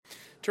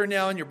Turn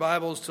now in your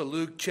Bibles to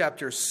Luke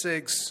chapter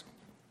 6,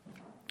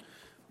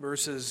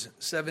 verses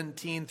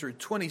 17 through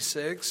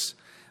 26.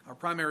 Our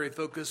primary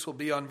focus will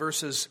be on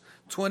verses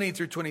 20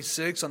 through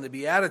 26 on the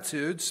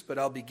Beatitudes, but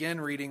I'll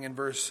begin reading in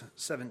verse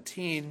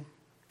 17.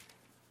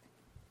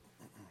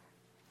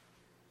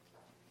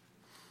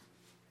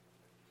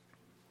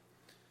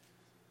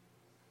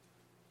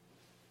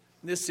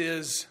 This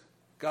is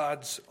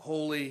God's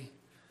holy,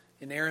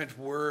 inerrant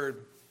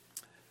word,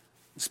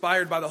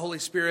 inspired by the Holy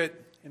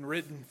Spirit and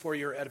written for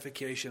your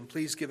edification.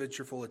 Please give it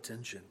your full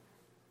attention.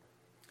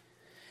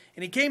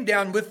 And he came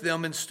down with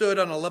them and stood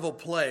on a level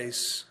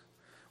place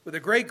with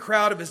a great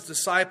crowd of his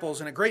disciples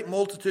and a great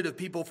multitude of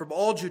people from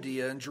all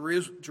Judea and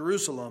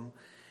Jerusalem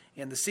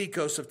and the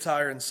seacoast of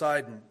Tyre and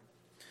Sidon,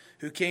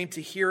 who came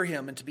to hear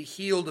him and to be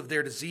healed of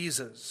their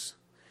diseases.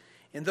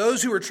 And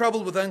those who were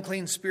troubled with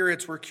unclean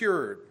spirits were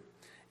cured,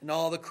 and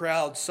all the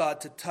crowd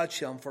sought to touch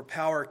him, for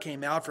power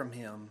came out from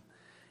him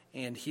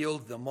and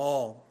healed them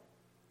all.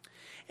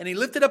 And he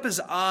lifted up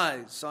his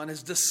eyes on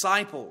his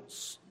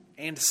disciples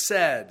and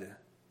said,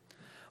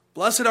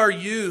 "Blessed are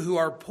you who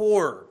are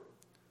poor,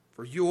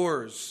 for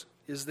yours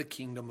is the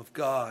kingdom of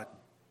God.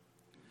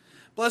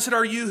 Blessed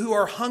are you who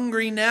are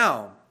hungry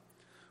now,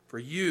 for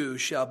you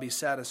shall be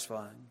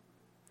satisfied.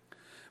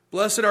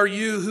 Blessed are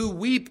you who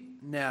weep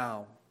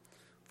now,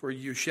 for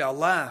you shall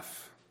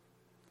laugh.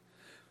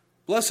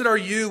 Blessed are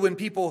you when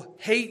people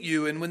hate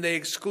you and when they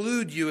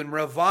exclude you and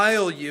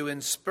revile you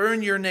and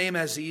spurn your name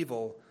as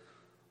evil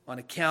on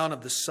account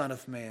of the Son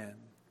of Man.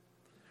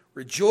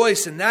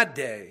 Rejoice in that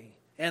day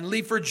and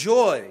leap for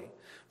joy,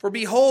 for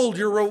behold,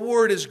 your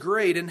reward is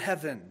great in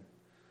heaven,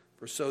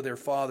 for so their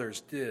fathers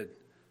did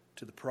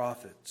to the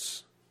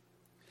prophets.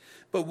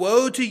 But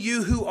woe to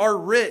you who are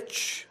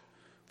rich,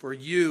 for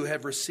you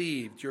have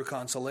received your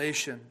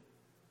consolation.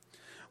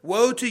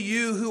 Woe to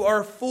you who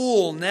are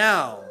full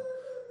now,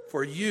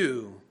 for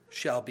you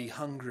shall be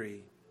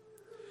hungry.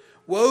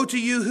 Woe to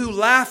you who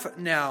laugh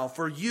now,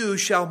 for you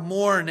shall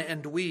mourn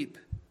and weep.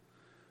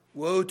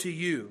 Woe to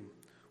you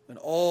when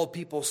all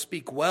people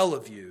speak well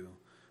of you,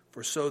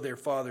 for so their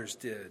fathers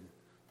did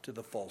to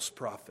the false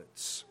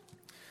prophets."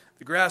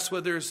 The grass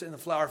withers and the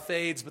flower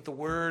fades, but the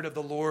word of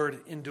the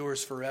Lord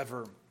endures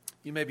forever.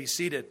 You may be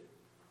seated.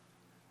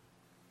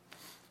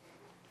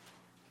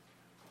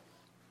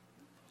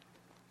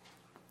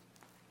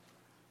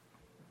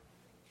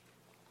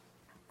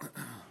 If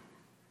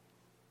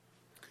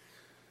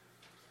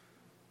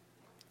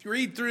you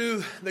read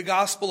through the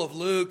Gospel of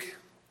Luke,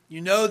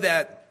 you know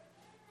that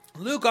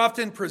Luke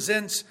often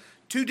presents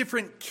two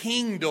different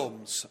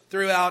kingdoms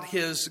throughout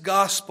his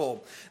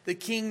gospel. The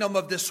kingdom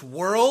of this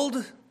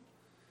world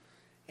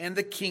and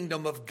the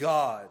kingdom of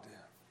God.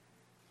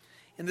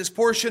 In this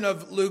portion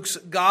of Luke's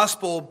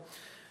gospel,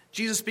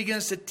 Jesus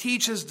begins to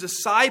teach his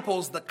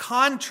disciples the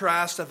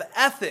contrast of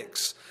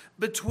ethics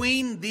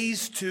between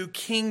these two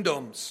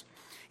kingdoms.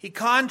 He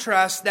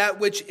contrasts that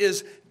which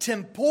is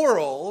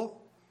temporal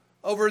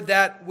over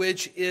that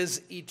which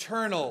is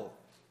eternal.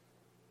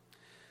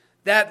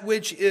 That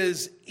which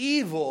is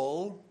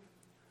evil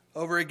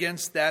over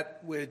against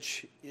that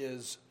which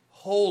is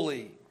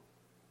holy.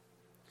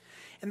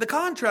 And the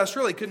contrast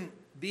really couldn't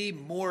be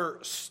more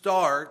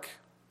stark.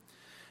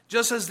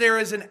 Just as there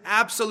is an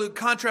absolute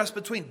contrast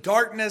between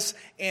darkness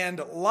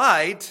and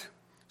light,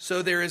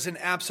 so there is an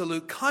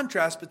absolute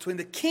contrast between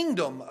the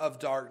kingdom of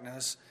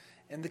darkness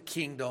and the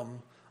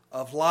kingdom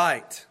of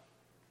light.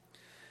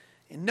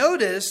 And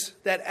notice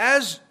that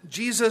as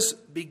Jesus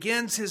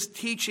begins his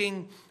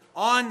teaching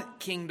on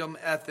kingdom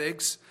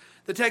ethics,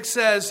 the text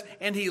says,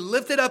 "And he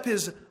lifted up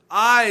his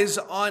eyes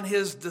on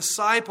his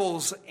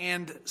disciples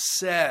and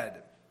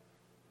said."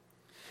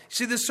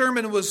 See, this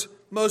sermon was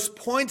most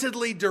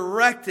pointedly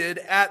directed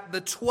at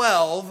the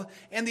 12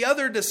 and the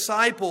other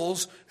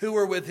disciples who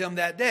were with him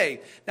that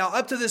day. Now,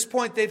 up to this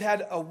point, they've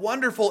had a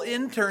wonderful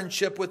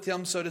internship with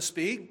him, so to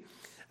speak.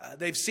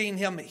 They've seen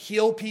him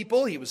heal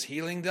people. He was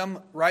healing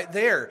them right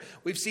there.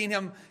 We've seen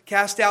him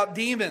cast out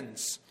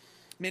demons.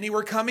 Many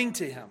were coming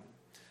to him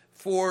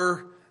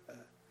for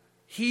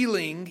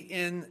healing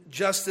in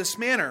just this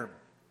manner.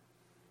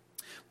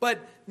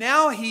 But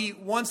now he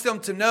wants them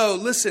to know,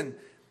 listen,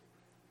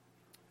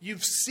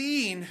 you've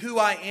seen who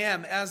I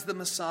am as the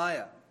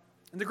Messiah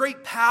and the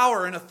great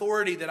power and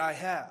authority that I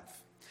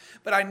have.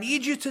 But I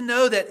need you to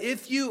know that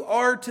if you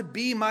are to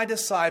be my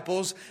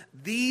disciples,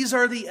 these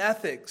are the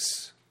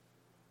ethics.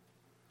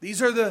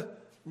 These are the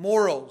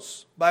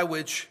morals by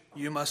which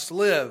you must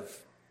live.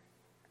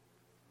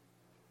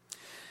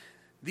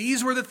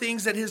 These were the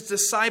things that his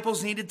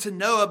disciples needed to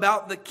know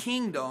about the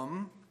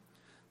kingdom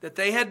that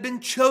they had been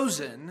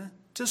chosen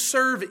to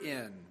serve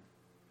in.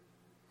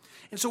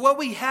 And so what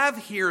we have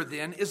here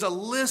then is a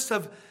list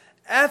of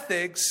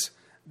ethics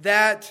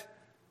that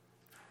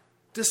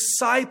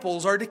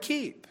disciples are to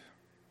keep.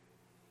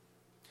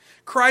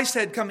 Christ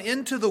had come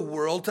into the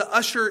world to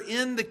usher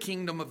in the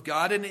kingdom of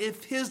God, and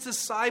if his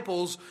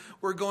disciples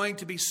were going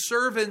to be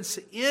servants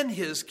in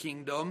his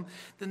kingdom,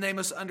 then they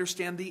must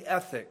understand the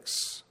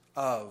ethics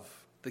of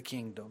the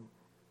kingdom.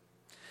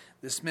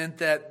 This meant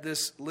that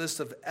this list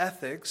of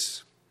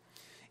ethics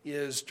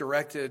is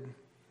directed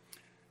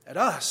at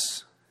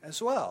us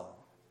as well,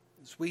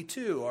 as we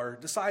too are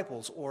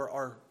disciples or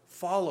are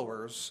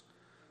followers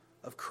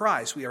of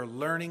Christ. We are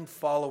learning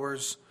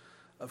followers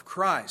of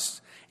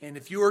Christ. And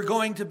if you are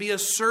going to be a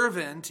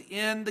servant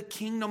in the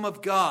kingdom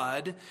of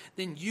God,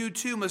 then you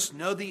too must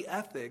know the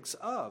ethics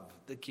of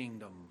the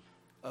kingdom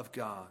of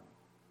God.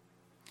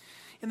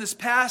 In this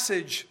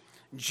passage,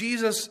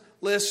 Jesus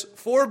lists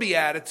 4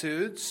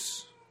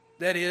 beatitudes.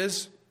 That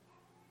is,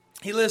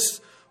 he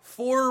lists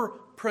 4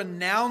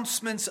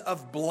 pronouncements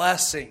of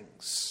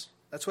blessings.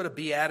 That's what a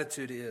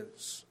beatitude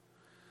is.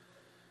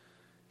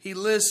 He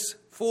lists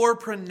 4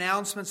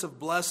 pronouncements of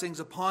blessings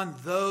upon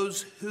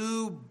those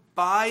who,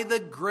 by the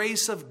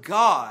grace of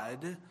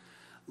God,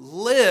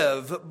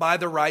 live by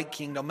the right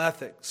kingdom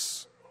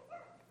ethics.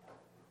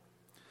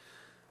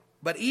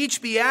 But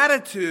each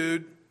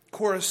beatitude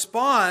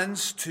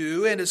corresponds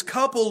to and is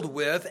coupled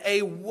with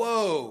a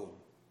woe.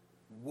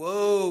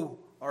 Woe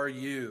are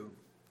you.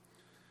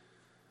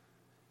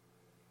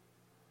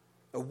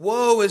 A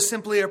woe is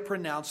simply a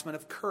pronouncement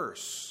of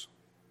curse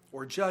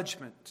or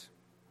judgment.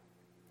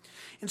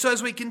 And so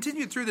as we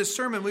continue through this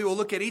sermon, we will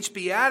look at each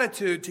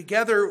beatitude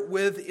together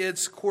with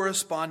its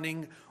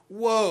corresponding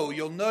woe.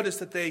 You'll notice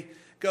that they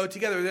go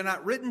together. They're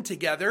not written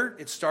together.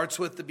 It starts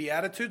with the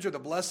beatitudes or the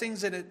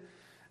blessings, and it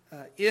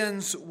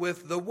ends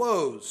with the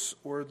woes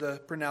or the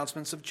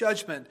pronouncements of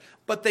judgment.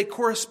 But they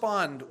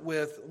correspond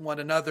with one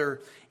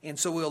another. And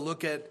so we'll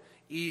look at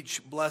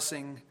each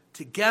blessing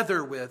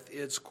together with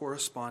its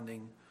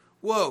corresponding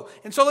woe.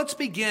 And so let's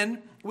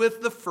begin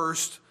with the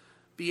first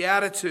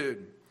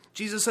beatitude.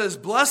 Jesus says,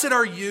 "Blessed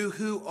are you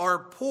who are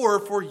poor,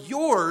 for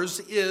yours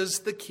is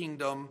the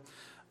kingdom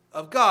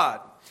of God."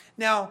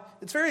 Now,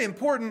 it's very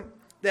important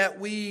that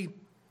we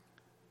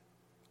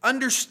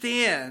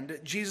understand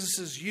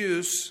Jesus'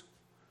 use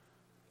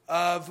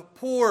of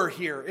poor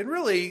here, and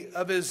really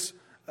of his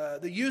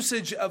the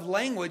usage of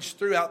language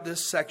throughout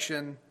this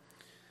section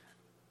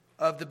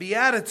of the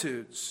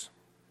Beatitudes.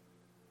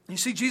 You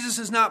see, Jesus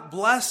is not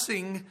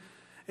blessing.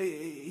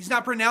 He's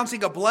not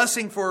pronouncing a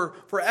blessing for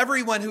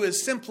everyone who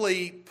is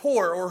simply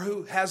poor or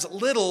who has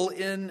little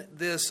in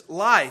this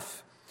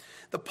life.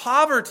 The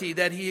poverty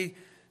that he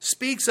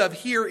speaks of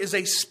here is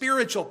a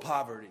spiritual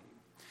poverty.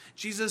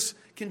 Jesus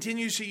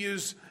continues to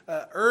use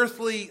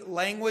earthly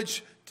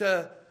language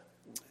to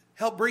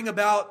help bring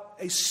about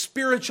a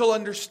spiritual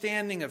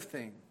understanding of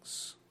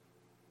things.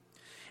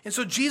 And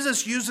so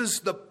Jesus uses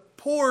the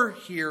poor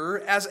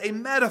here as a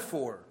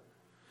metaphor.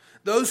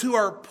 Those who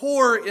are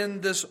poor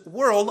in this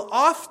world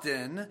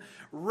often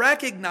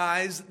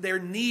recognize their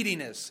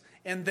neediness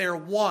and their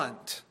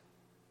want.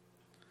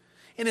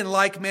 And in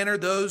like manner,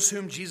 those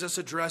whom Jesus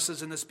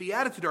addresses in this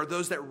beatitude are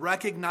those that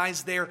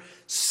recognize their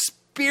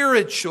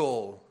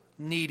spiritual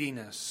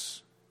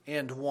neediness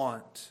and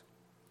want.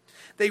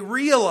 They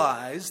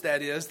realize,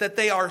 that is, that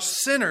they are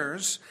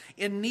sinners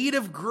in need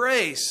of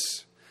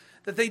grace,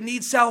 that they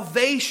need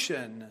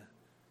salvation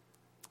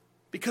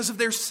because of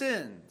their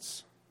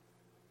sins.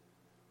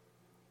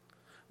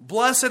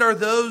 Blessed are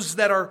those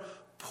that are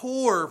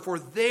poor, for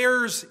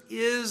theirs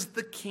is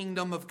the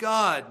kingdom of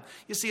God.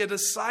 You see, a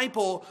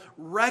disciple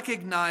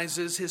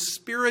recognizes his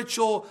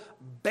spiritual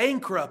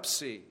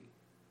bankruptcy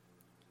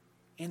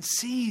and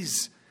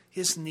sees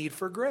his need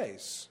for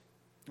grace.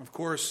 Of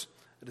course,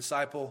 a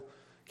disciple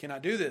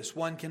cannot do this.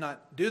 One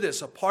cannot do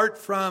this apart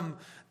from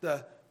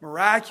the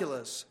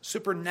miraculous,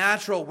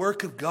 supernatural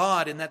work of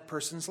God in that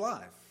person's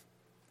life.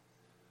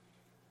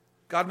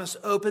 God must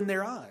open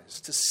their eyes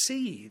to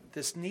see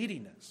this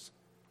neediness.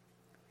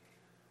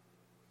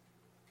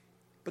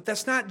 But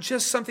that's not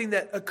just something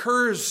that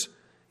occurs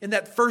in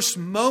that first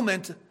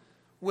moment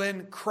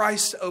when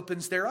Christ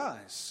opens their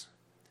eyes.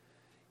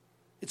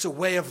 It's a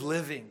way of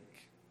living,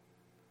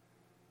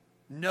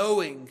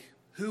 knowing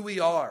who we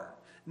are,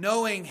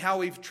 knowing how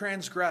we've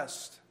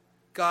transgressed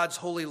God's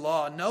holy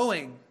law,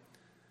 knowing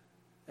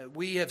that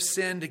we have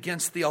sinned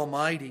against the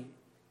Almighty,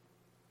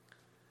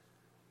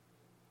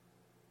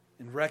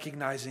 and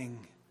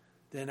recognizing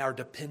then our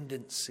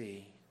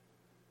dependency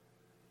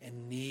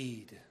and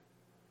need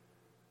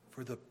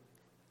for the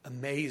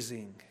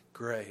amazing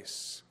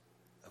grace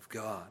of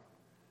God.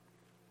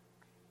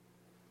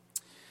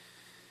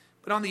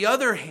 But on the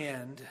other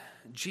hand,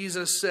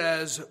 Jesus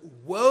says,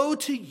 "Woe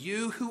to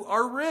you who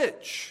are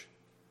rich,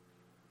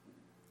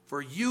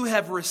 for you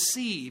have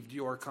received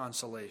your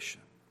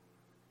consolation."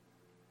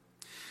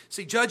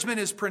 See,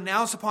 judgment is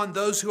pronounced upon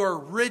those who are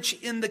rich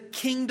in the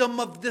kingdom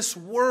of this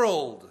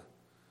world.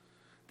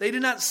 They do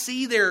not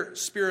see their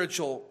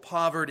spiritual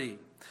poverty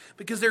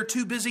because they're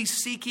too busy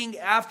seeking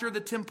after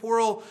the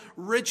temporal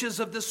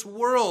riches of this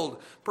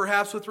world,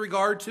 perhaps with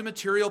regard to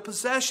material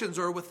possessions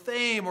or with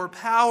fame or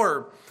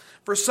power.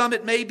 For some,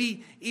 it may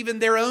be even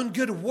their own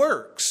good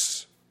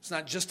works. It's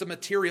not just a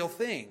material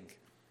thing,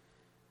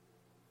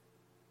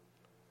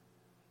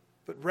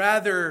 but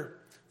rather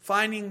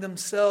finding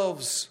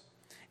themselves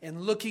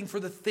and looking for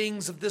the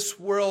things of this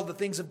world, the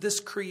things of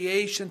this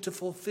creation to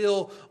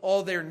fulfill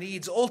all their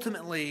needs,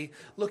 ultimately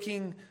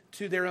looking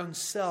to their own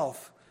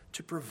self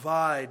to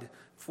provide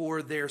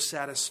for their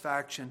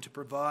satisfaction, to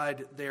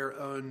provide their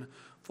own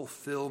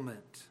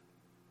fulfillment.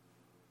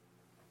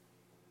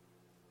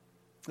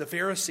 The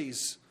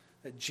Pharisees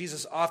that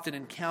Jesus often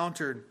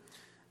encountered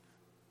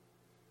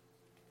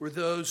were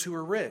those who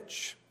were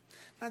rich,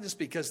 not just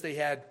because they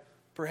had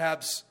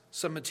perhaps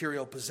some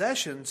material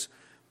possessions,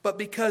 but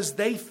because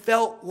they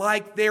felt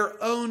like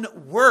their own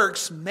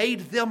works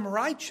made them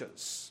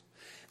righteous.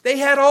 They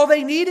had all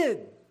they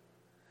needed.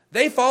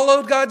 They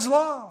followed God's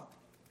law.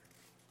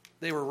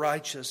 They were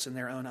righteous in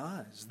their own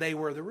eyes. They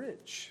were the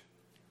rich.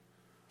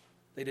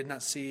 They did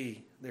not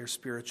see their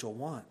spiritual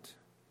want.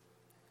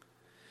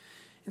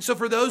 And so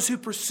for those who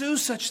pursue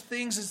such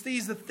things as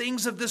these, the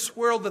things of this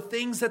world, the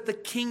things that the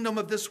kingdom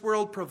of this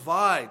world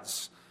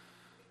provides,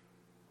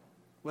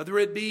 whether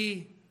it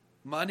be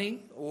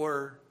money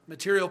or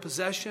material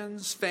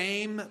possessions,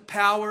 fame,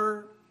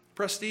 power,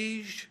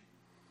 prestige,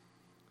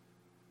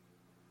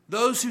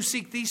 those who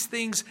seek these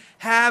things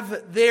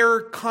have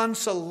their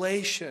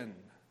consolation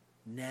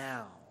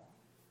now.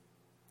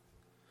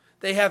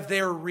 They have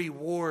their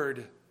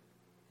reward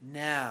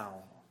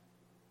now.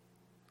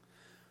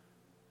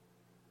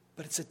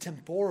 But it's a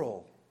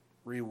temporal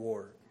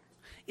reward.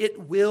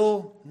 It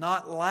will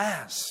not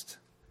last.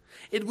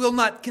 It will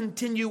not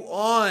continue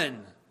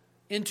on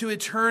into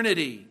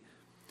eternity.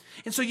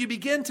 And so you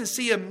begin to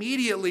see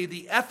immediately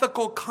the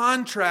ethical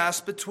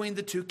contrast between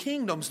the two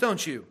kingdoms,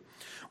 don't you?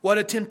 What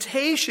a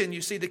temptation,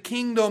 you see, the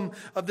kingdom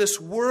of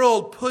this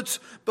world puts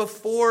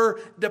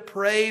before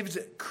depraved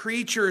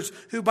creatures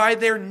who by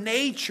their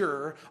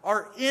nature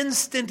are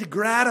instant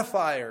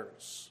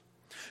gratifiers,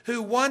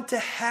 who want to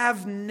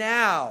have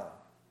now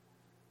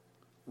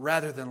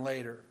rather than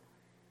later.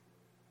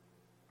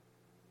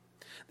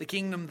 The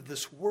kingdom of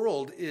this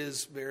world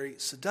is very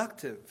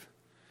seductive.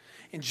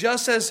 And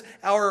just as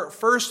our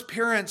first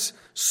parents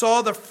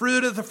saw the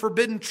fruit of the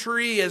forbidden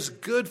tree as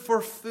good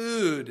for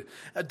food,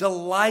 a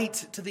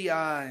delight to the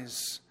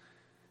eyes,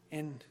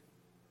 and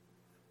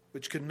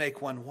which could make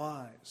one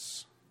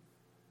wise,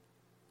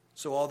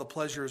 so all the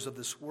pleasures of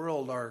this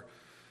world are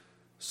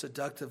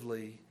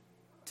seductively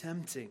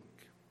tempting.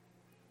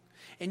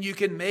 And you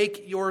can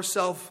make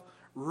yourself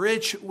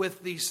rich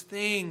with these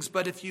things,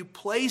 but if you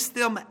place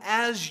them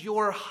as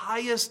your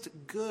highest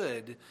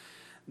good,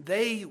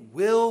 they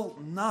will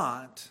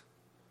not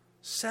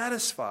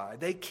satisfy.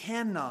 They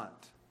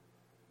cannot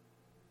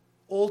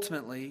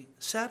ultimately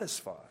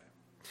satisfy.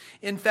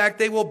 In fact,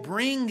 they will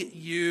bring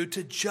you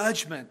to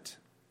judgment.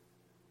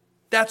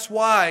 That's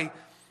why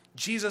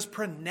Jesus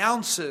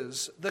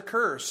pronounces the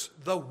curse,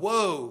 the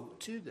woe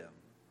to them,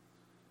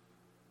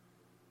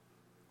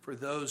 for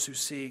those who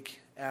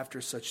seek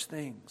after such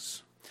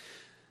things.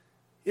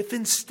 If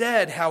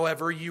instead,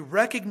 however, you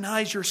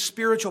recognize your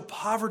spiritual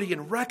poverty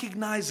and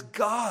recognize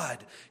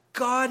God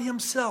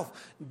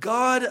Himself,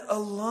 God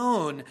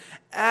alone,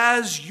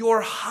 as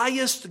your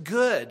highest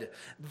good,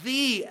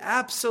 the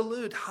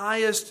absolute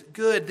highest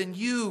good, then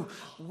you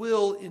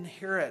will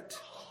inherit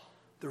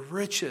the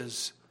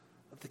riches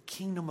of the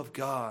kingdom of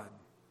God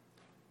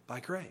by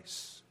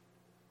grace.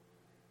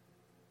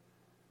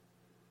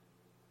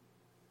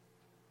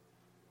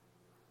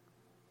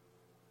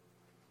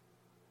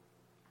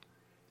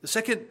 The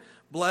second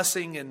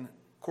blessing and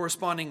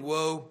corresponding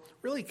woe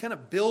really kind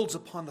of builds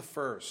upon the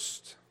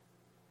first.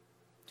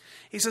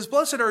 He says,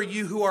 "Blessed are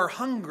you who are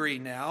hungry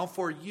now,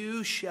 for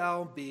you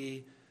shall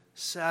be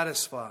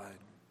satisfied."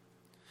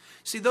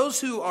 See, those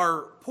who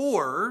are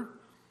poor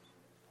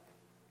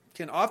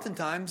can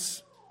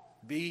oftentimes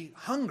be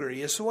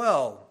hungry as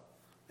well.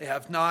 They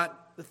have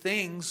not the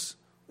things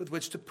with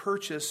which to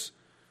purchase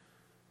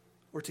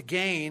or to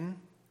gain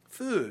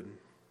food.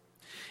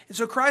 And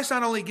so Christ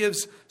not only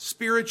gives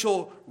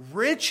spiritual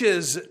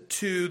riches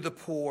to the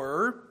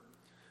poor,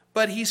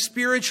 but He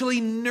spiritually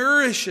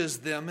nourishes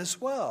them as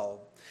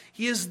well.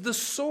 He is the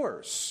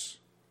source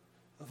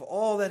of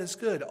all that is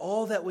good,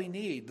 all that we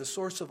need, the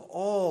source of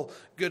all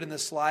good in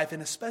this life,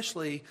 and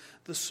especially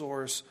the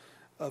source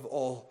of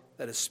all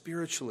that is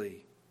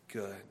spiritually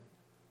good.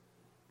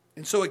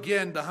 And so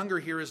again, the hunger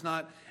here is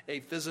not a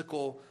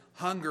physical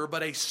hunger,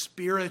 but a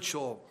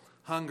spiritual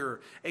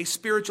hunger. A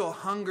spiritual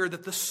hunger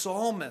that the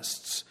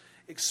psalmists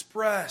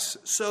express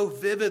so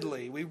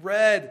vividly. We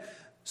read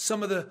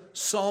some of the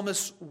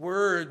psalmist's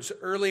words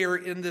earlier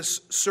in this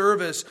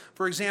service.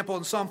 For example,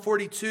 in Psalm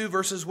 42,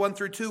 verses 1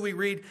 through 2, we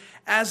read,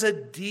 "As a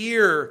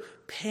deer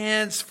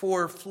pants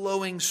for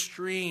flowing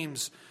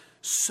streams,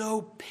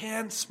 so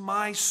pants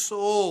my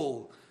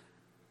soul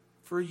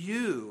for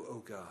you, O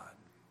God.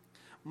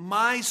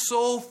 My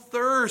soul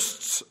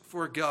thirsts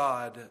for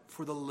God,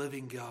 for the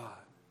living God."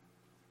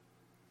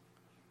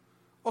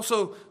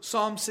 Also,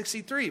 Psalm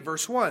 63,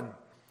 verse 1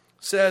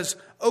 says,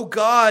 "O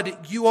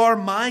God, you are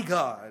my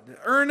God.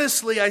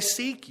 Earnestly I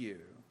seek you.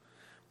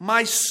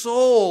 My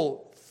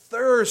soul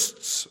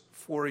thirsts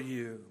for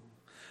you.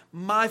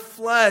 My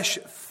flesh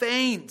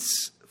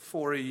faints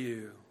for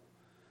you,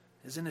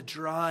 as in a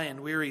dry and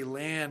weary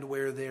land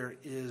where there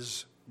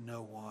is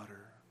no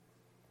water."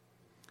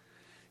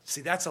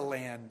 See, that's a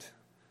land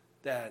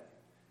that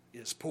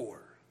is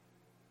poor.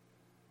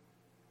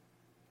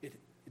 It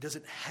It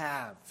doesn't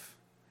have.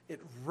 It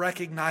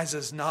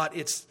recognizes not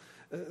its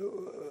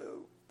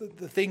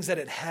the things that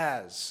it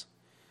has.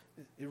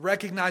 It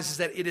recognizes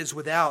that it is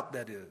without,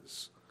 that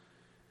is.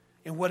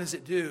 And what does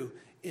it do?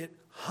 It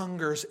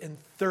hungers and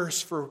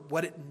thirsts for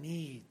what it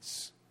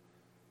needs.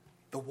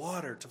 The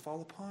water to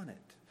fall upon it.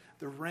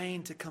 The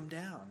rain to come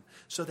down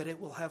so that it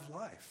will have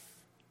life.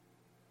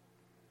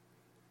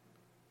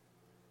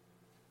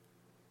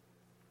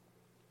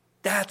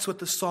 That's what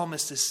the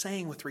psalmist is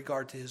saying with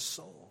regard to his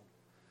soul.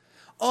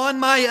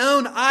 On my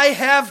own, I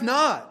have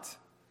not.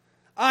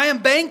 I am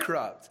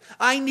bankrupt.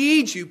 I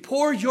need you.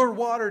 Pour your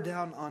water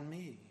down on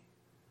me.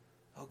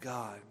 Oh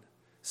God,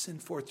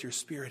 send forth your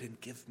Spirit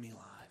and give me life.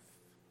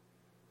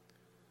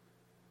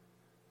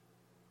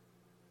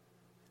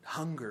 It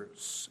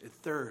hungers, it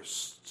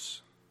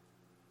thirsts.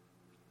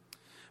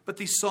 But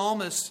these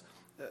psalmists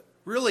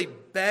really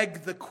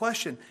beg the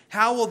question,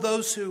 how will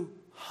those who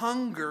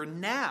hunger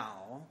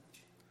now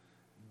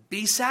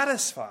be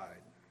satisfied?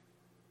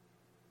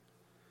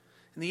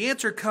 And the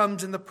answer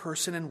comes in the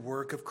person and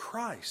work of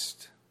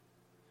Christ.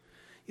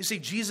 You see,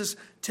 Jesus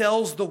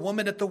tells the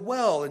woman at the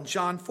well in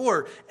John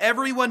 4,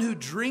 everyone who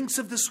drinks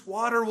of this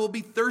water will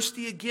be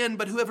thirsty again,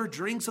 but whoever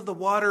drinks of the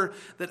water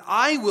that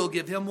I will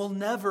give him will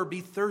never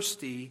be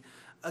thirsty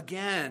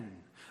again.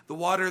 The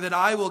water that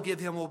I will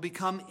give him will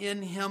become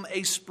in him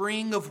a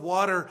spring of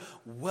water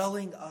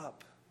welling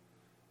up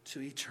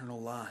to eternal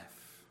life.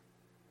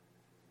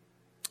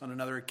 On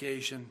another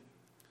occasion,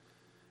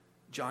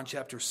 John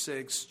chapter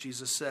 6,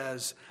 Jesus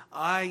says,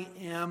 I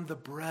am the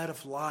bread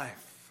of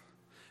life.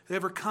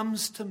 Whoever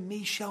comes to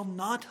me shall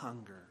not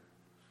hunger,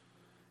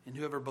 and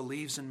whoever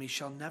believes in me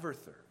shall never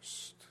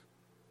thirst.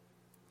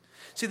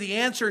 See, the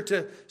answer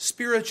to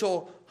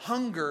spiritual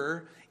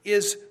hunger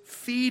is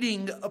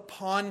feeding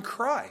upon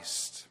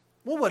Christ.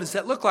 Well, what does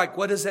that look like?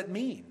 What does that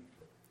mean?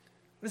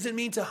 What does it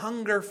mean to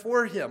hunger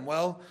for him?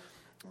 Well,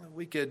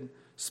 we could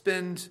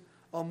spend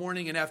all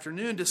morning and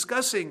afternoon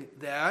discussing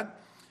that.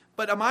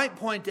 But I might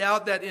point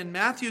out that in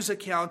Matthew's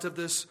account of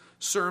this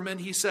sermon,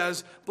 he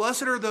says,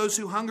 blessed are those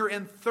who hunger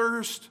and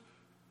thirst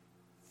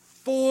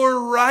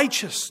for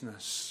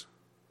righteousness.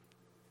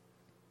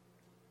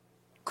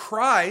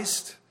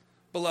 Christ,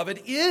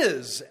 beloved,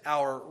 is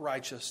our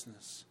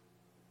righteousness.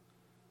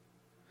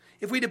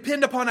 If we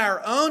depend upon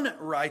our own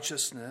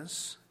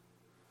righteousness,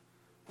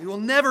 we will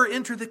never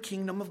enter the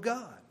kingdom of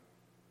God.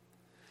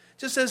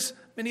 Just as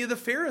many of the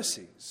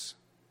Pharisees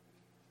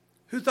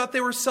who thought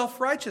they were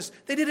self-righteous,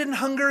 they didn't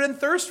hunger and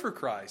thirst for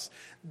Christ.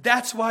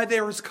 That's why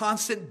there was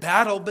constant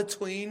battle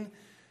between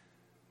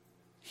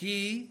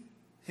him,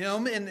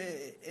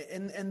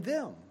 and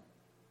them.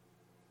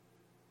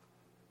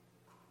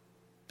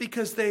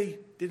 Because they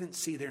didn't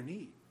see their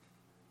need.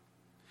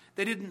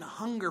 They didn't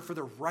hunger for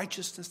the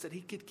righteousness that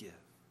he could give.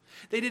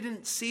 They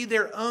didn't see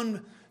their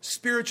own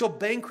spiritual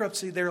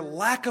bankruptcy, their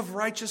lack of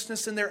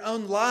righteousness in their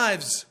own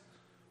lives.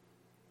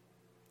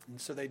 And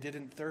so they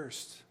didn't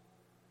thirst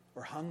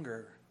or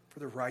hunger for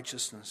the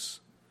righteousness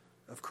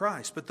of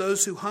Christ. But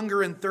those who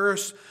hunger and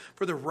thirst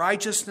for the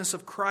righteousness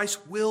of Christ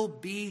will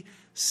be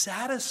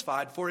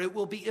satisfied, for it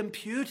will be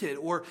imputed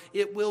or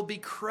it will be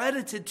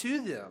credited to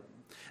them.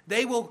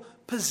 They will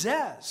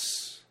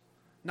possess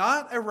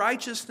not a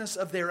righteousness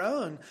of their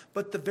own,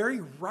 but the very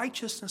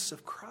righteousness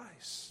of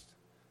Christ,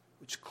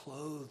 which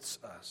clothes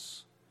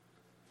us,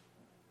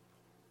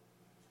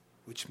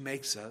 which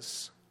makes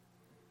us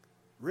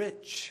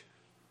rich.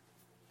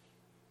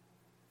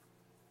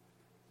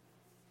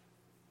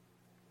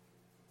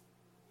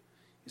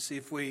 You see,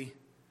 if we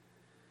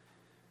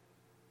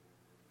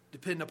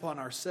depend upon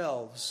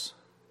ourselves,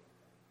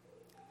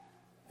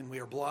 then we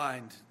are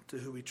blind to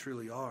who we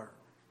truly are.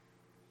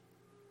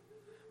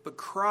 But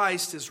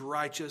Christ is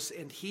righteous,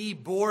 and he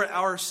bore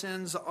our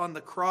sins on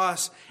the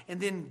cross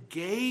and then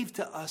gave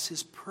to us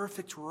his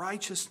perfect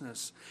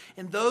righteousness.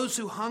 And those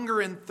who hunger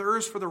and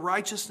thirst for the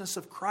righteousness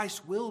of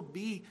Christ will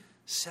be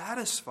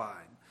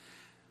satisfied.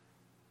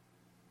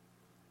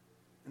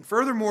 And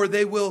furthermore,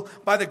 they will,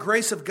 by the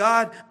grace of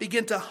God,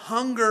 begin to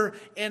hunger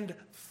and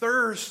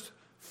thirst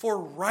for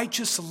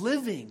righteous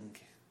living.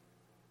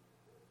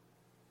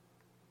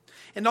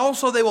 And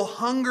also they will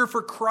hunger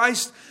for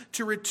Christ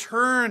to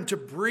return, to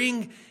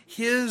bring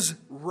his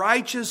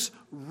righteous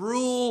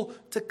rule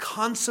to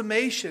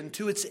consummation,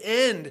 to its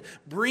end,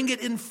 bring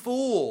it in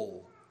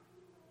full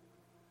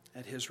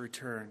at his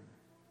return.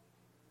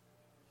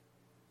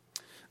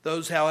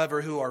 Those,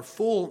 however, who are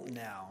full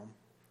now,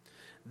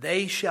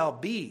 they shall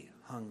be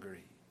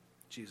hungry,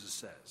 Jesus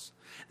says.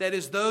 That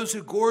is, those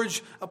who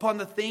gorge upon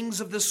the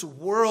things of this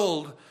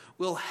world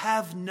will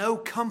have no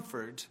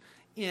comfort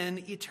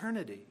in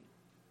eternity.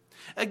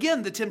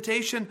 Again, the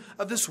temptation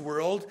of this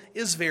world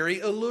is very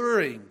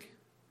alluring.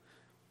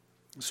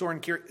 Soren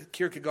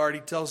Kierkegaard,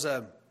 he tells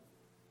a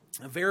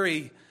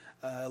very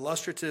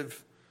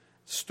illustrative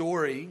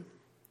story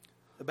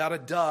about a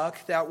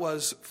duck that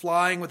was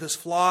flying with his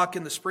flock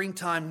in the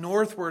springtime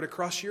northward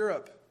across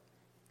Europe.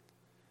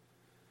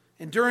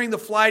 And during the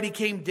flight, he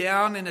came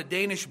down in a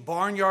Danish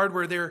barnyard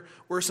where there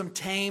were some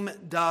tame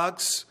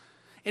ducks.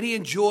 And he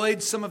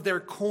enjoyed some of their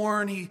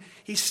corn.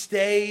 He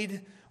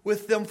stayed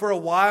with them for a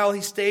while.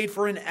 He stayed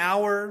for an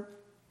hour,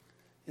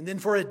 and then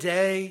for a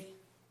day,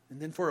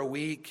 and then for a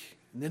week,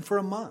 and then for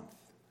a month.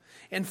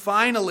 And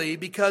finally,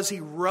 because he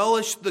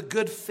relished the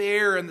good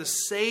fare and the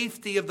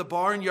safety of the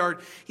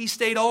barnyard, he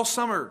stayed all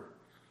summer.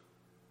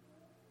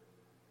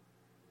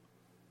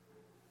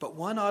 But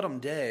one autumn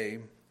day,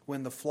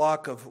 when the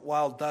flock of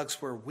wild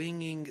ducks were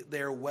winging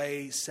their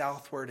way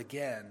southward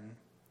again,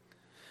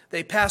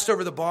 they passed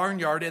over the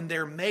barnyard, and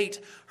their mate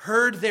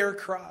heard their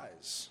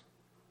cries.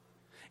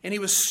 And he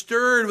was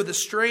stirred with a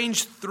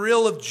strange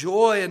thrill of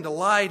joy and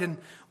delight, and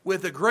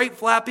with a great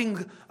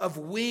flapping of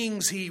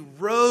wings, he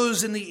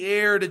rose in the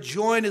air to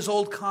join his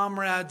old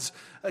comrades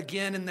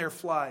again in their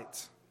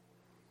flight.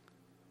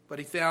 But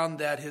he found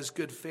that his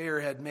good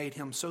fare had made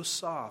him so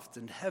soft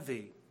and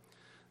heavy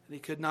that he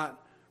could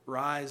not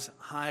rise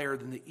higher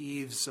than the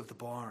eaves of the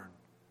barn.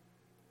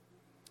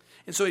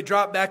 And so he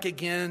dropped back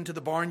again to the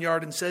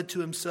barnyard and said to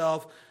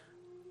himself,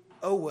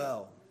 "Oh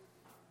well,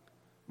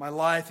 my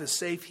life is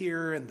safe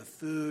here and the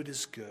food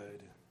is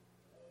good."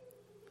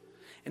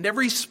 And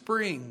every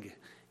spring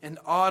and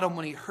autumn,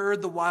 when he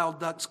heard the wild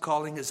ducks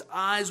calling, his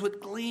eyes would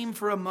gleam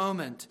for a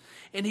moment,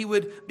 and he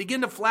would begin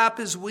to flap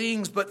his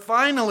wings. But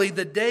finally,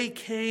 the day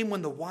came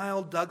when the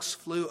wild ducks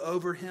flew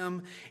over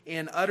him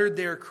and uttered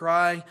their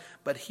cry,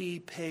 but he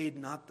paid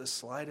not the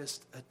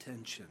slightest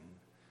attention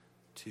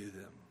to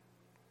them.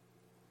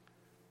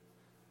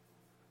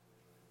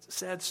 It's a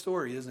sad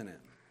story, isn't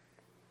it?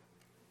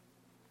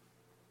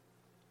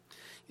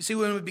 You see,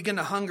 when we begin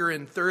to hunger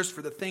and thirst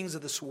for the things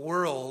of this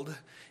world,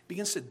 it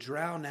begins to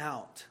drown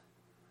out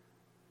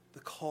the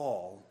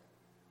call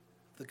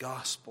of the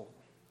gospel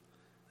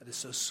that is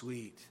so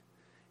sweet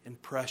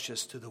and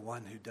precious to the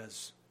one who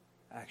does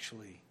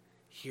actually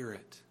hear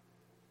it.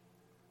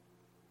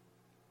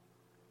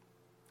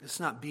 Let's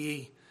not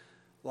be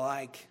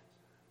like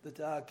the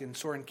duck in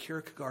Soren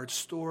Kierkegaard's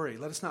story.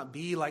 Let us not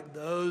be like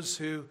those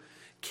who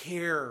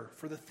care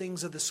for the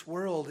things of this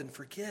world and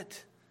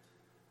forget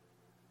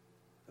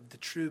of the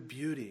true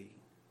beauty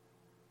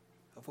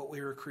of what we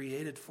were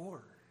created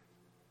for.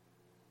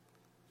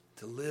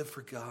 To live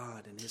for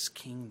God and His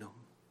kingdom.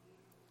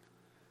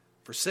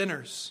 For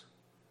sinners,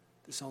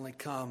 this only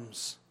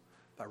comes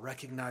by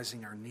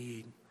recognizing our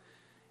need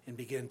and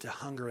begin to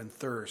hunger and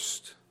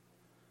thirst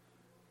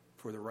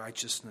for the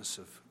righteousness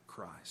of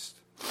Christ.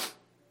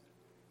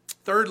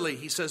 Thirdly,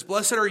 he says,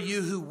 "Blessed are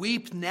you who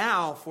weep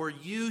now, for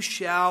you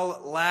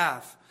shall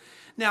laugh."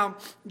 Now,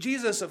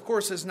 Jesus, of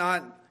course, is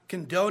not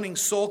condoning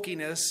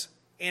sulkiness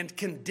and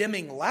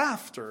condemning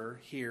laughter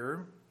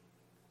here.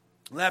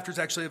 Laughter is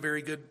actually a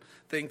very good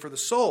thing for the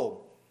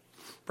soul.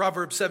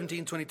 Proverbs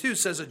 17:22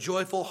 says, "A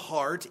joyful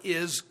heart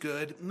is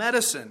good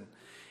medicine."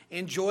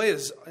 And joy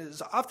is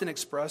often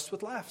expressed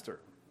with laughter.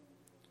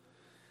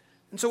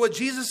 And so what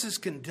Jesus is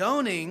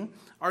condoning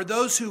are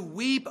those who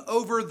weep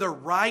over the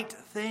right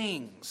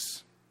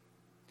things.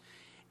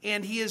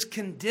 And he is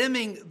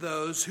condemning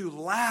those who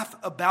laugh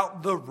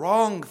about the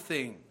wrong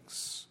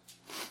things.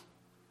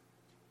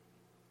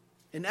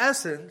 In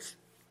essence,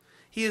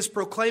 he is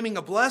proclaiming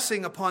a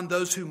blessing upon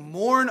those who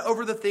mourn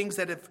over the things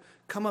that have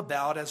come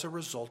about as a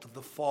result of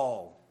the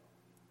fall.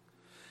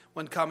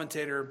 One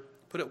commentator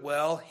put it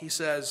well. He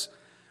says,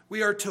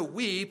 "We are to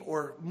weep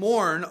or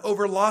mourn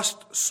over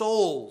lost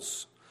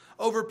souls,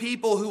 over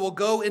people who will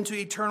go into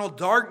eternal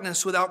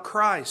darkness without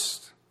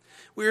Christ.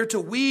 We are to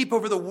weep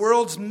over the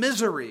world's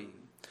misery,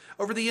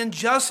 over the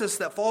injustice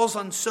that falls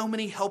on so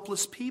many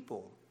helpless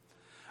people,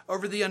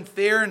 over the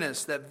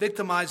unfairness that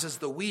victimizes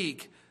the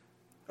weak,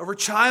 over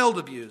child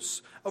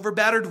abuse, over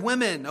battered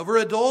women, over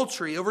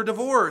adultery, over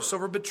divorce,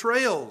 over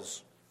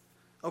betrayals,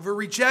 over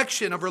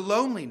rejection, over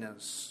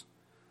loneliness,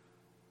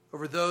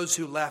 over those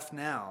who laugh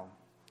now,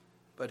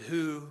 but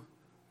who,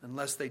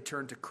 unless they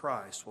turn to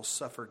Christ, will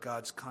suffer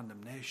God's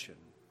condemnation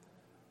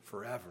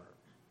forever."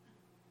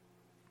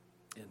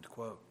 End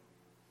quote.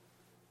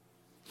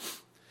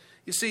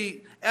 You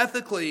see,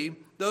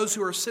 ethically, those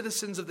who are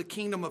citizens of the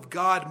kingdom of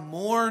God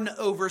mourn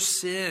over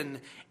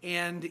sin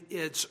and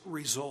its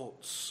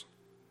results.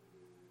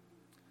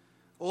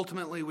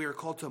 Ultimately, we are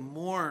called to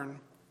mourn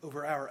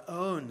over our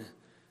own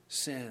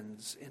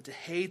sins and to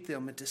hate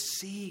them and to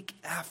seek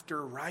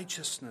after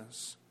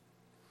righteousness.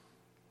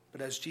 But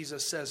as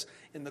Jesus says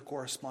in the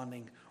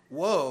corresponding,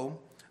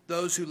 "Woe,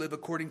 those who live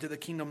according to the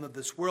kingdom of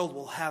this world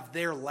will have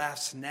their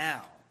laughs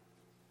now.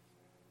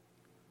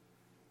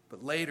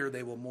 But later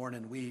they will mourn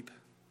and weep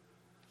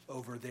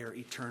over their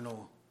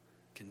eternal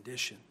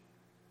condition."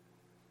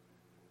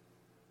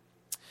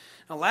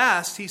 Now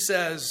last, he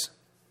says,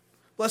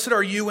 "Blessed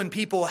are you when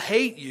people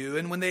hate you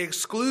and when they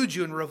exclude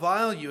you and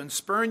revile you and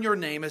spurn your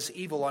name as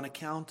evil on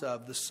account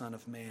of the Son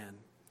of Man.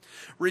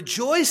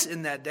 Rejoice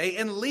in that day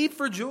and leap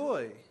for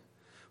joy.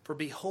 For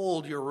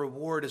behold, your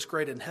reward is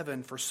great in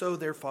heaven, for so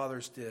their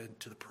fathers did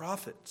to the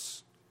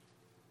prophets."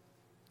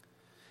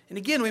 And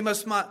again, we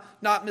must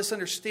not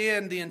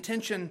misunderstand the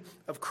intention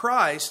of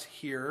Christ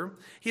here.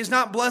 He is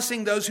not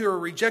blessing those who are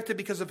rejected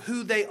because of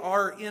who they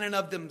are in and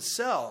of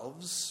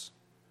themselves.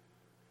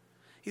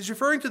 He's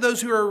referring to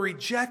those who are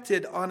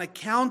rejected on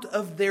account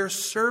of their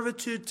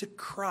servitude to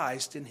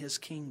Christ in his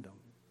kingdom.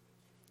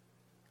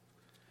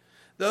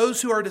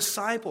 Those who are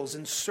disciples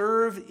and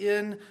serve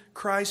in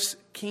Christ's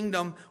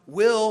kingdom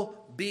will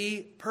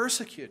be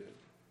persecuted.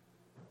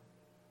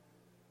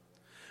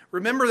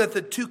 Remember that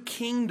the two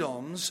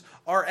kingdoms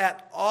are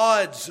at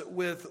odds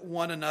with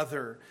one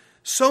another,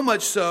 so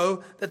much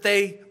so that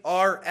they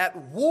are at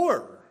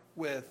war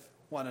with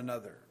one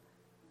another.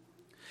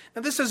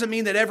 Now, this doesn't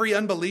mean that every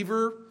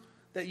unbeliever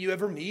that you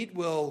ever meet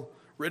will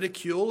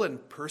ridicule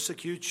and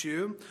persecute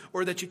you,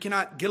 or that you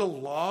cannot get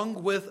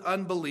along with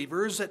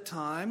unbelievers at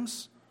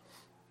times.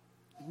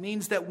 It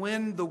means that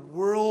when the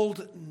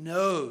world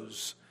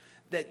knows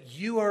that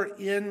you are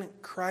in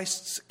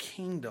Christ's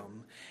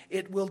kingdom,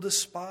 it will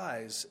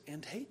despise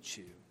and hate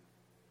you.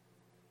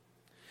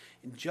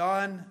 In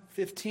John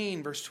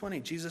 15, verse 20,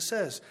 Jesus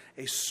says,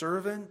 "A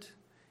servant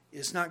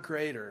is not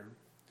greater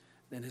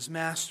than his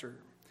master.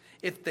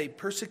 If they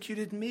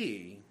persecuted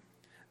me,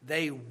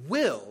 they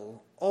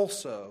will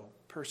also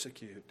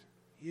persecute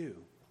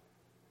you."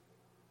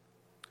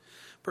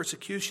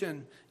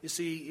 Persecution, you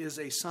see, is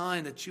a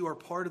sign that you are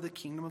part of the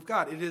kingdom of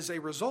God. It is a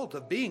result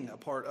of being a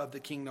part of the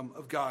kingdom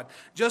of God.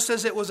 Just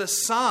as it was a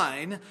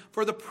sign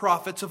for the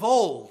prophets of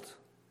old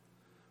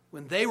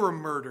when they were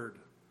murdered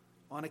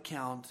on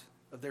account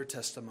of their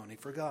testimony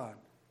for God.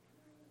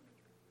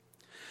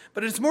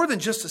 But it's more than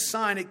just a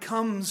sign. It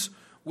comes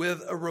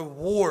with a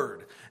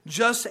reward.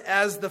 Just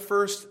as the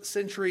first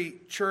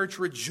century church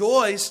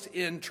rejoiced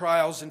in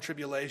trials and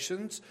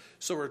tribulations,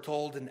 so we're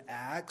told in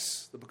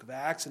Acts, the book of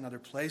Acts and other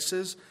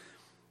places,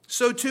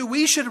 so too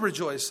we should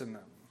rejoice in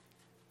them.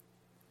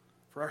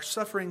 For our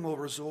suffering will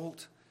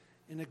result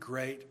in a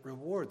great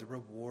reward, the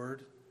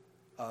reward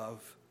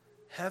of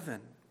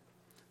heaven,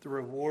 the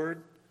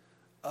reward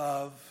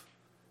of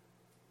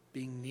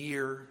being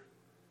near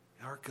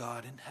our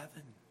God in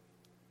heaven.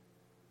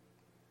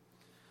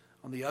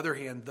 On the other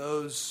hand,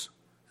 those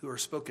who are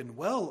spoken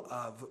well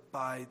of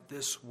by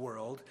this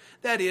world,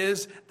 that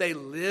is, they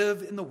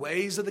live in the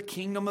ways of the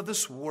kingdom of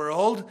this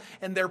world,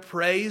 and they're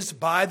praised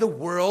by the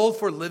world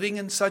for living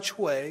in such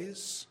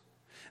ways.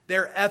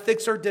 Their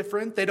ethics are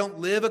different. They don't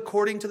live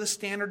according to the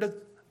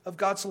standard of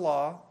God's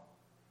law.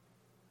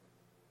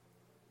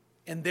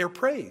 And they're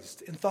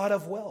praised and thought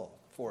of well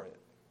for it.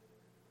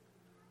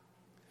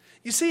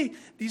 Do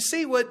you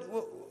see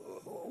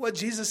what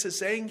Jesus is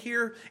saying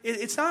here?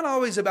 It's not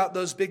always about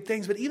those big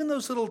things, but even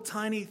those little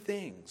tiny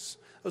things,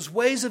 those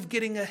ways of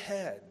getting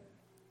ahead,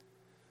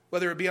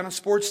 whether it be on a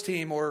sports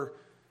team or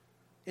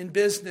in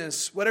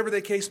business, whatever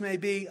the case may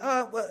be.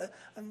 I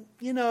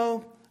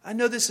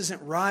know this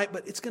isn't right,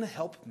 but it's going to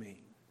help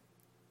me.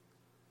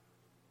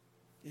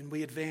 And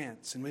we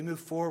advance and we move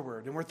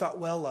forward and we're thought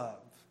well of.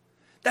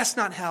 That's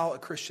not how a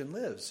Christian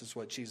lives, is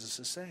what Jesus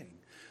is saying.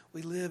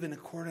 We live in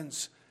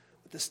accordance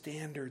with the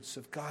standards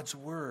of God's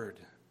word.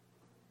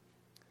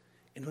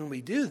 And when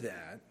we do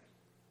that,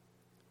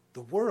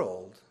 the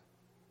world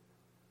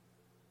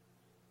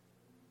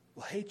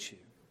will hate you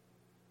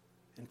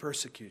and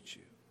persecute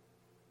you.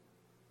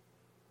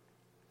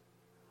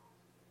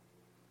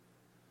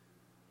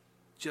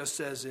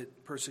 Just as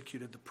it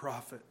persecuted the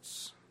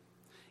prophets.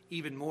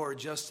 Even more,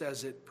 just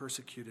as it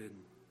persecuted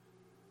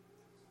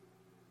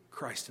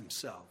Christ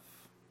himself.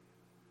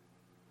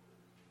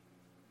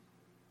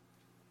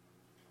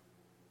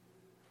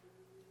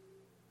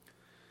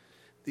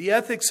 The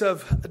ethics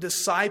of a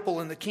disciple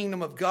in the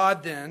kingdom of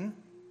God, then,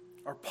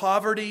 are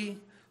poverty,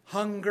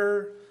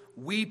 hunger,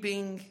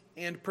 weeping,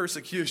 and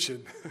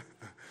persecution.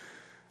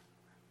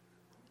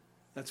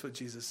 That's what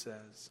Jesus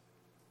says.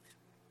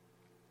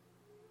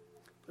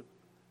 But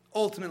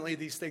ultimately,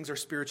 these things are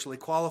spiritually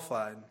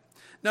qualified.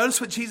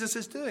 Notice what Jesus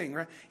is doing,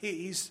 right?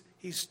 He's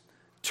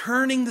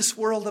turning this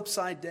world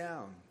upside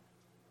down.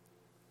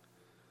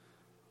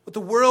 What the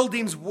world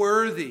deems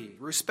worthy,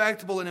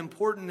 respectable, and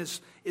important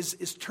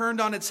is turned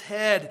on its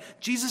head.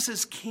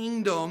 Jesus'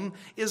 kingdom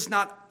is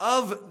not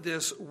of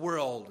this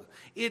world.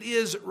 It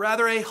is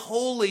rather a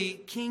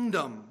holy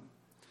kingdom.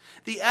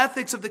 The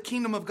ethics of the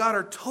kingdom of God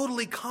are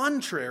totally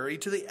contrary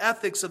to the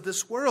ethics of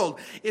this world.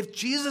 If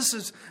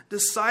Jesus'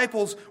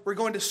 disciples were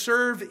going to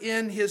serve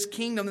in his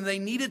kingdom, then they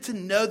needed to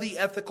know the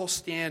ethical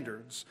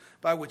standards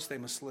by which they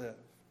must live.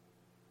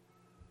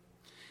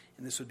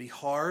 And this would be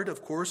hard,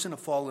 of course, in a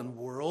fallen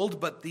world,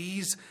 but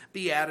these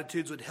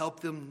Beatitudes would help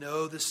them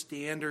know the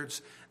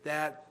standards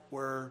that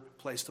were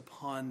placed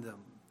upon them.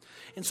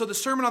 And so the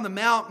Sermon on the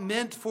Mount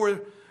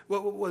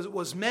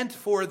was meant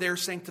for their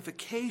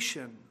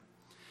sanctification.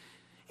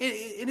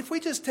 And if we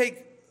just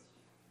take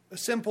a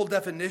simple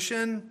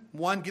definition,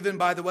 one given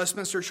by the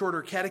Westminster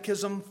Shorter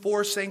Catechism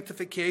for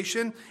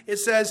sanctification, it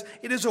says,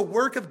 it is a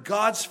work of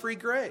God's free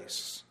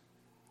grace,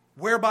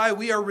 whereby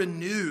we are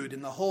renewed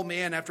in the whole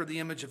man after the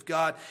image of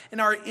God,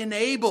 and are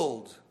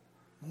enabled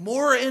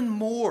more and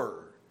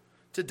more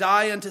to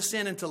die unto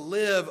sin and to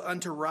live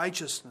unto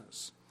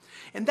righteousness.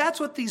 And that's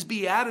what these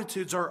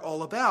Beatitudes are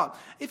all about.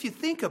 If you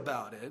think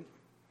about it,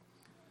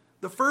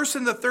 the first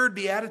and the third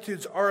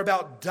Beatitudes are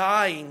about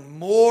dying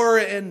more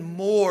and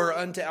more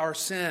unto our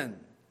sin.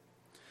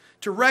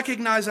 To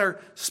recognize our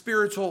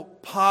spiritual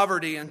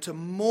poverty and to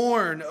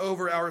mourn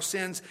over our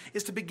sins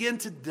is to begin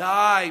to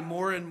die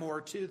more and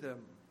more to them.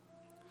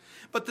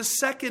 But the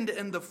second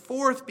and the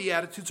fourth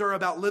Beatitudes are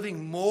about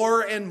living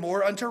more and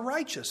more unto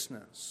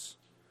righteousness.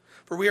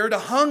 For we are to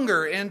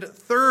hunger and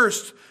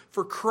thirst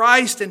for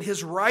Christ and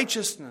His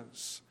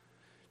righteousness,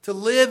 to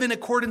live in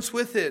accordance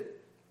with it.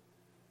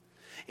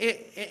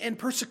 And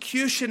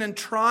persecution and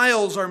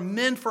trials are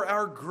meant for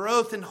our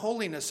growth in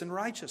holiness and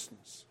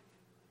righteousness.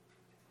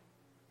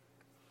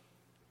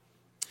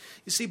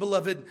 You see,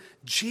 beloved,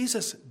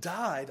 Jesus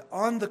died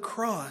on the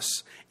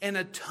cross and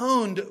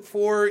atoned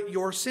for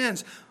your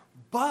sins.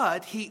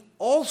 But He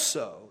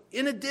also,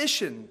 in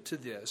addition to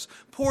this,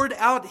 poured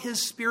out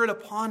His Spirit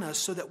upon us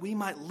so that we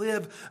might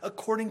live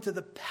according to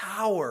the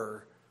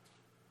power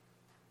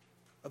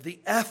of the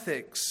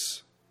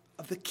ethics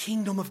of the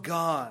kingdom of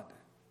God.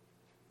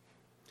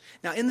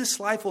 Now, in this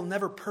life, we'll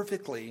never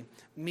perfectly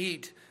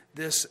meet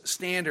this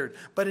standard,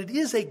 but it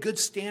is a good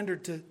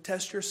standard to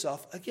test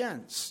yourself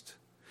against.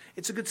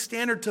 It's a good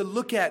standard to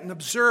look at and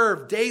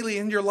observe daily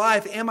in your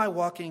life. Am I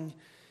walking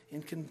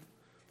in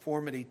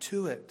conformity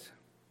to it?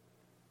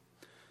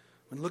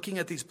 When looking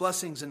at these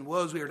blessings and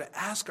woes, we are to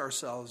ask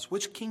ourselves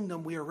which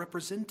kingdom we are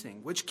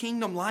representing, which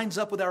kingdom lines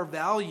up with our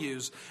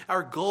values,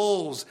 our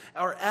goals,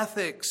 our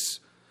ethics.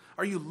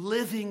 Are you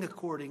living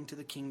according to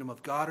the kingdom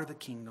of God or the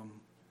kingdom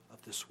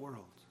of this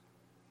world?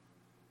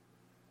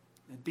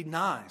 It'd be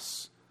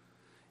nice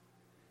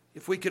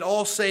if we could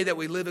all say that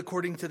we live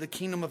according to the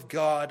kingdom of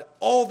God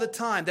all the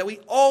time, that we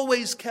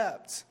always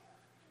kept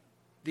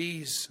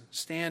these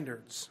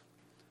standards.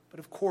 But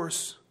of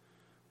course,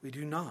 we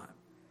do not.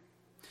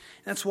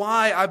 That's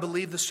why I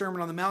believe the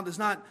Sermon on the Mount does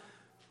not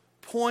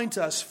point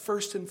us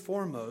first and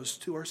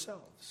foremost to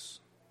ourselves.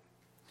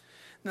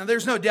 Now,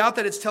 there's no doubt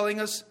that it's telling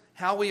us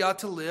how we ought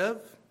to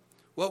live,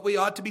 what we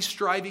ought to be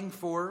striving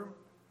for.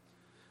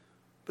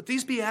 But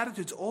these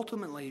Beatitudes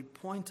ultimately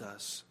point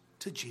us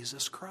to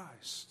Jesus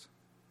Christ.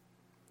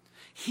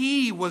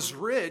 He was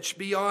rich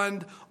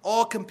beyond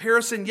all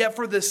comparison, yet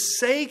for the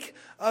sake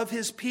of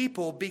His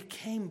people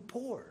became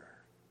poor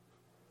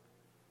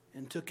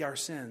and took our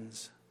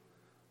sins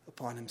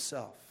upon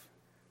Himself.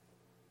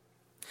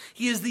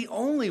 He is the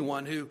only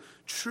one who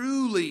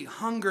truly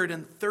hungered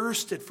and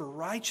thirsted for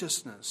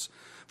righteousness,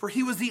 for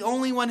He was the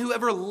only one who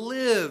ever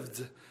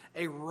lived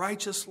a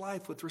righteous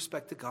life with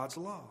respect to God's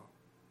law.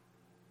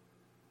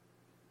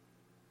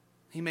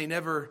 He may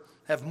never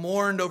have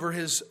mourned over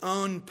His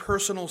own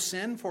personal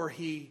sin, for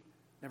He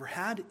never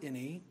had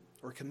any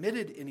or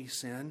committed any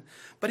sin,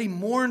 but He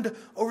mourned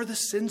over the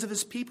sins of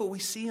His people. We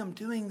see Him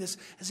doing this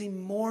as He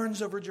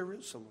mourns over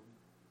Jerusalem.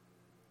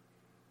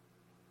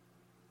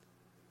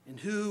 And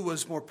who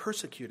was more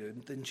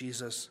persecuted than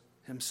Jesus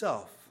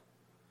Himself?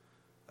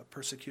 A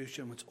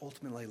persecution which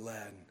ultimately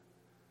led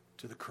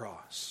to the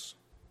cross.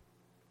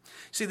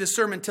 See, this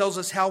sermon tells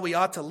us how we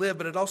ought to live,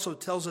 but it also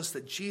tells us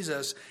that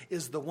Jesus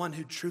is the one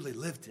who truly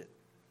lived it.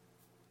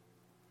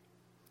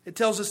 It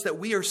tells us that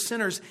we are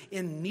sinners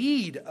in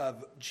need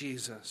of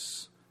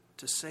Jesus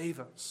to save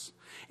us.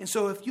 And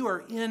so if you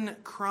are in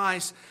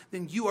Christ,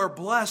 then you are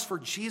blessed, for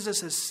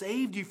Jesus has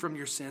saved you from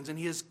your sins, and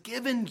He has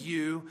given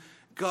you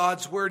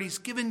God's Word. He's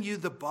given you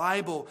the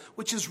Bible,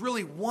 which is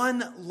really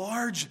one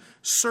large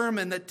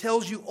sermon that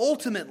tells you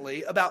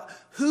ultimately about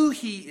who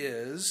He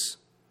is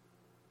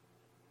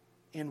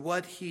and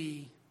what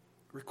He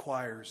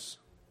requires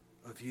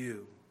of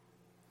you.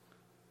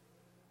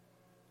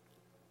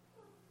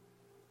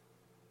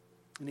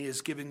 And He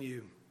has given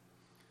you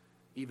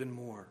even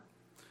more,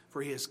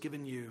 for He has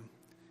given you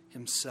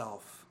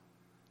Himself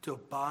to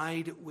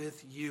abide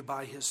with you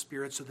by His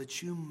Spirit so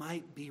that you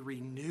might be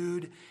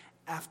renewed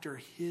after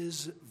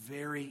His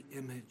very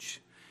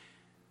image,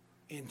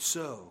 and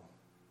so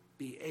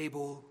be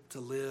able to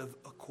live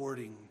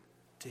according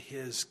to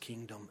His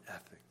kingdom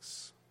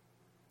ethics.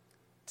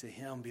 To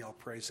Him be all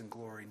praise and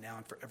glory now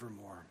and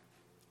forevermore.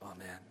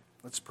 Amen.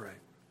 Let's pray.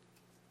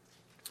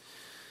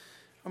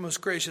 Our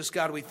most gracious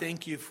God, we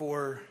thank You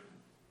for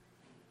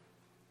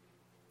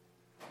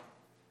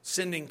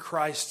sending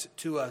Christ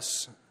to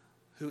us,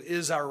 who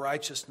is our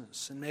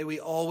righteousness. And may we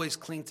always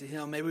cling to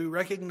Him. May we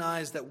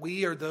recognize that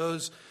we are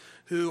those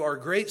who are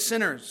great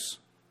sinners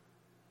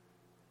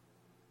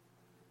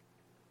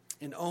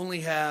and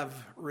only have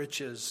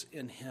riches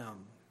in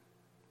Him.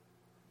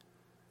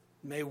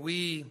 May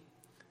we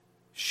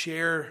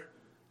share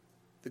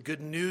the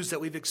good news that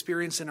we've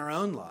experienced in our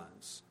own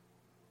lives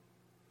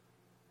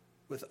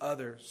with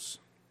others,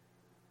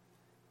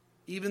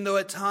 even though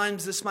at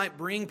times this might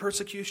bring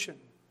persecution.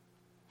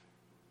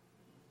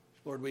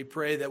 Lord, we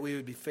pray that we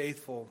would be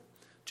faithful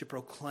to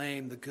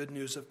proclaim the good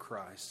news of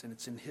Christ, and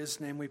it's in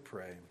His name we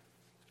pray.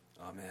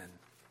 Amen.